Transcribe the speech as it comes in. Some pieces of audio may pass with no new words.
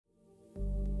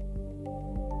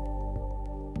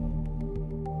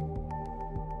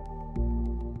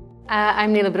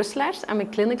I'm Nele Brusselaers. I'm a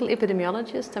clinical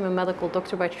epidemiologist. I'm a medical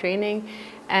doctor by training,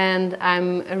 and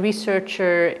I'm a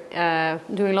researcher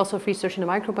doing lots of research in the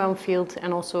microbiome field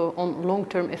and also on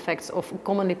long-term effects of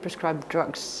commonly prescribed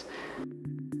drugs.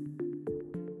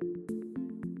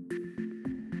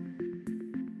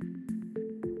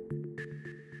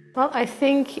 Well, I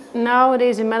think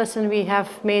nowadays in medicine we have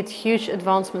made huge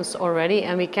advancements already,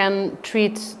 and we can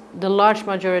treat the large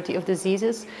majority of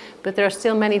diseases, but there are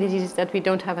still many diseases that we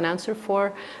don't have an answer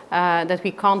for, that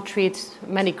we can't treat,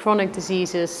 many chronic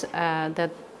diseases that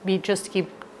we just keep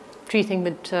treating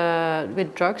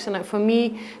with drugs. And for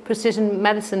me, precision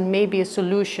medicine may be a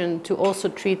solution to also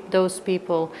treat those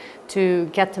people, to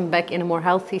get them back in a more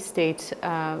healthy state,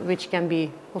 which can be,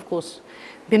 of course,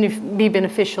 be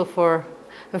beneficial for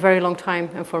a very long time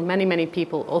and for many, many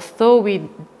people, although we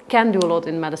can do a lot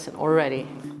in medicine already.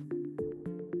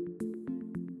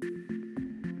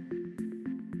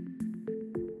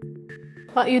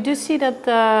 Well, you do see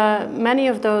that many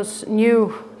of those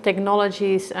new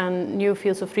technologies and new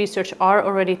fields of research are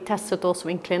already tested also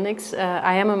in clinics.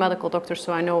 I am a medical doctor,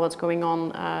 so I know what's going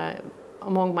on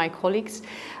among my colleagues.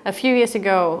 A few years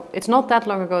ago, it's not that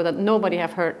long ago, that nobody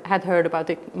had heard about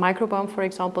the microbiome, for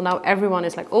example. Now everyone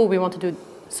is like, oh, we want to do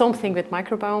something with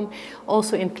microbiome,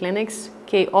 also in clinics.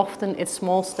 Okay, often it's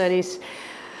small studies.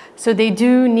 So they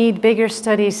do need bigger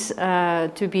studies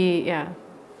to be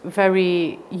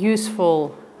very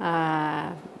useful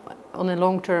on a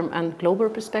long-term and global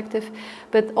perspective.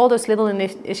 But all those little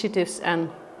initiatives and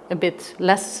a bit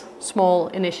less small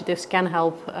initiatives can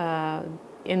help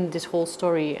in this whole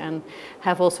story and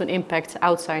have also an impact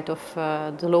outside of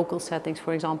the local settings,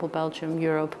 for example, Belgium,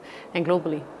 Europe, and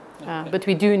globally. But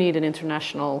we do need an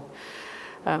international,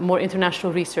 more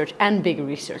international research and bigger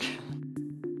research.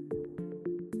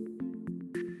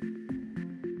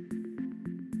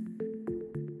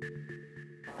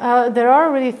 There are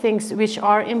already things which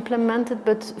are implemented,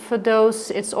 but for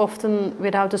those it's often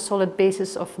without a solid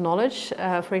basis of knowledge.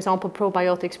 For example,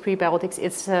 probiotics, prebiotics,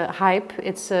 it's a hype,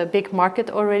 it's a big market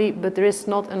already, but there is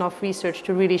not enough research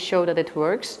to really show that it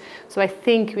works. So I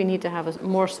think we need to have a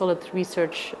more solid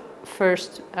research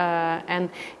first, and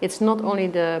it's not only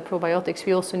the probiotics,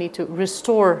 we also need to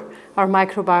restore our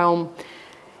microbiome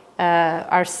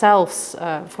ourselves,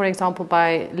 for example,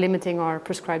 by limiting our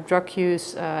prescribed drug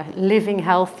use, living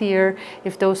healthier.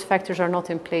 If those factors are not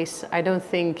in place, I don't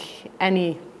think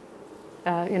any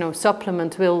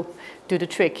supplement will do the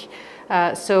trick.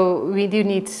 So we do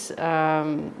need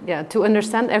to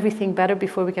understand everything better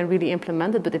before we can really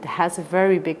implement it, but it has a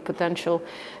very big potential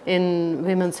in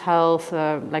women's health,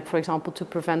 like for example to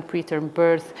prevent preterm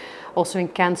birth, also in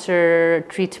cancer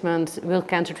treatment. Will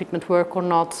cancer treatment work or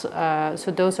not?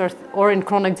 So those are, or in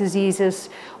chronic diseases,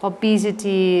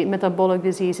 obesity, metabolic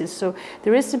diseases. So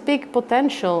there is a big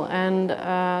potential,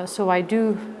 and so I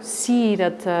do see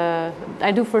that,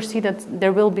 I do foresee that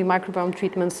there will be microbiome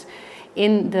treatments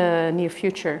in the near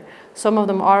future. Some of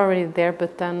them are already there,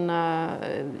 but then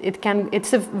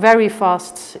it's a very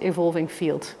fast evolving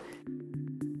field.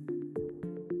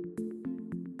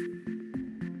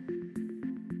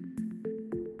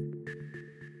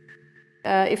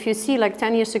 If you see, like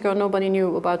 10 years ago, nobody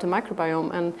knew about the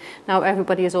microbiome, and now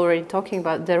everybody is already talking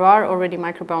about it. There are already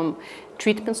microbiome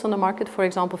treatments on the market, for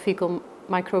example, fecal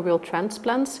microbial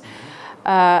transplants.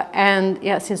 And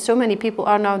yeah, since so many people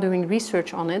are now doing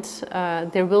research on it,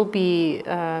 there will be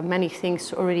many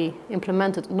things already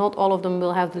implemented. Not all of them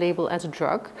will have the label as a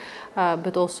drug,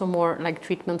 but also more like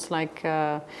treatments like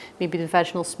maybe the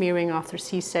vaginal smearing after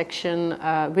C-section,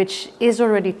 which is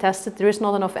already tested. There is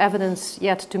not enough evidence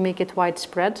yet to make it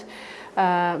widespread.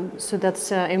 So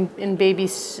that's in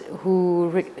babies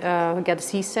who get a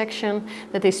C-section,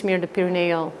 that they smear the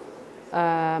perineal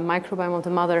microbiome of the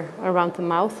mother around the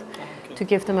mouth to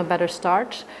give them a better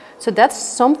start. So that's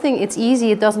something, it's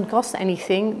easy, it doesn't cost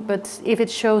anything, but if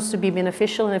it shows to be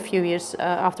beneficial in a few years,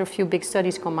 after a few big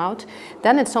studies come out,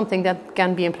 then it's something that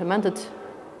can be implemented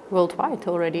worldwide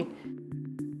already.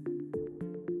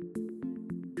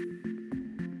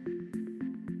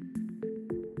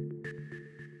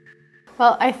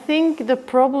 Well, I think the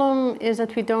problem is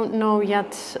that we don't know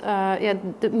yet.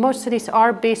 Most studies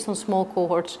are based on small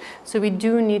cohorts, so we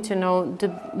do need to know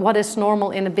what is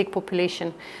normal in a big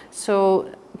population. So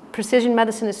precision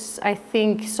medicine is, I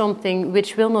think, something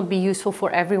which will not be useful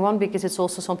for everyone because it's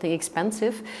also something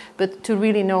expensive. But to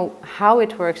really know how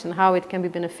it works and how it can be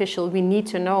beneficial, we need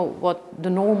to know what the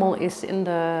normal is in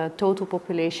the total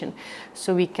population,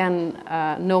 so we can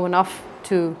know enough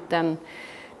to then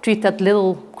treat that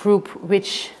little group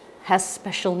which has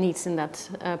special needs in that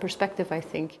perspective, I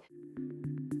think.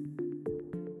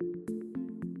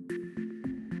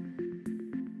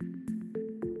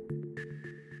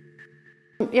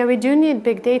 yeah, we do need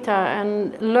big data,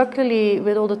 and luckily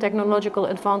with all the technological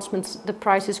advancements the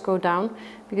prices go down,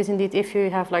 because indeed if you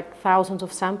have like thousands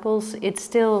of samples it's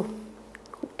still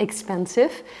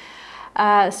expensive.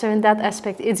 So in that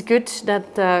aspect it's good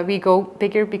that we go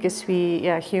bigger, because we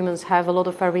humans have a lot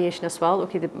of variation as well.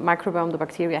 Okay, the microbiome, the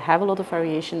bacteria have a lot of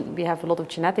variation, we have a lot of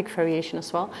genetic variation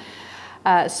as well.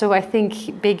 So I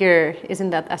think bigger is in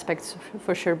that aspect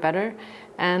for sure better.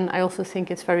 And I also think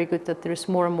it's very good that there is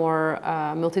more and more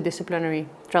multidisciplinary,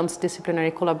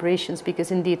 transdisciplinary collaborations,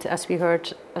 because indeed, as we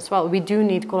heard as well, we do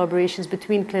need collaborations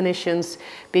between clinicians,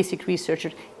 basic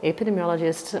researchers,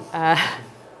 epidemiologists.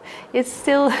 It's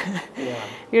still,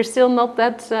 you're still not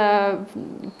that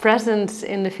present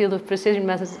in the field of precision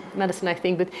medicine, I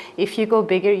think. But if you go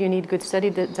bigger, you need good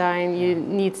study design, you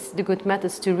need the good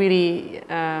methods to really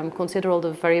consider all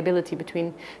the variability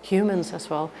between humans as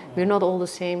well. We're not all the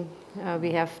same.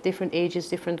 We have different ages,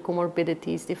 different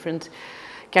comorbidities, different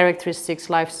characteristics,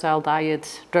 lifestyle,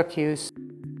 diet, drug use.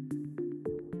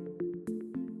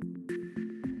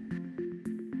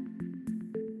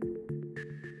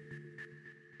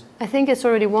 I think it's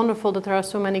already wonderful that there are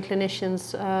so many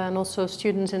clinicians and also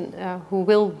students who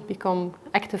will become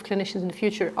active clinicians in the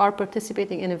future are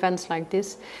participating in events like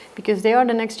this, because they are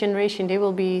the next generation. They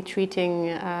will be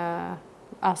treating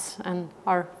us and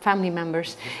our family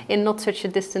members in not such a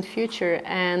distant future,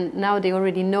 and now they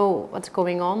already know what's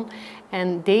going on,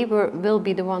 and they will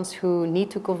be the ones who need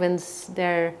to convince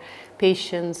their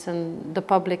patients and the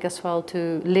public as well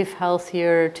to live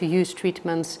healthier, to use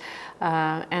treatments,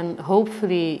 and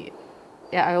hopefully,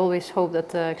 yeah, I always hope that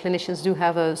clinicians do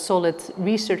have a solid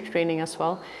research training as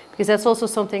well, because that's also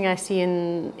something I see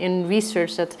in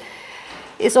research, that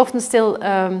is often still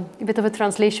a bit of a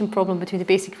translation problem between the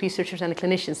basic researchers and the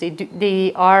clinicians.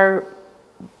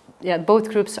 Both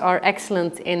groups are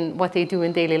excellent in what they do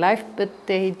in daily life, but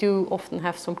they do often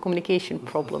have some communication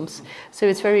problems. So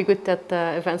it's very good that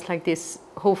events like this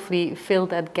hopefully fill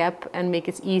that gap and make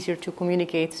it easier to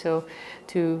communicate, so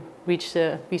to reach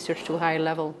the research to a higher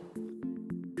level.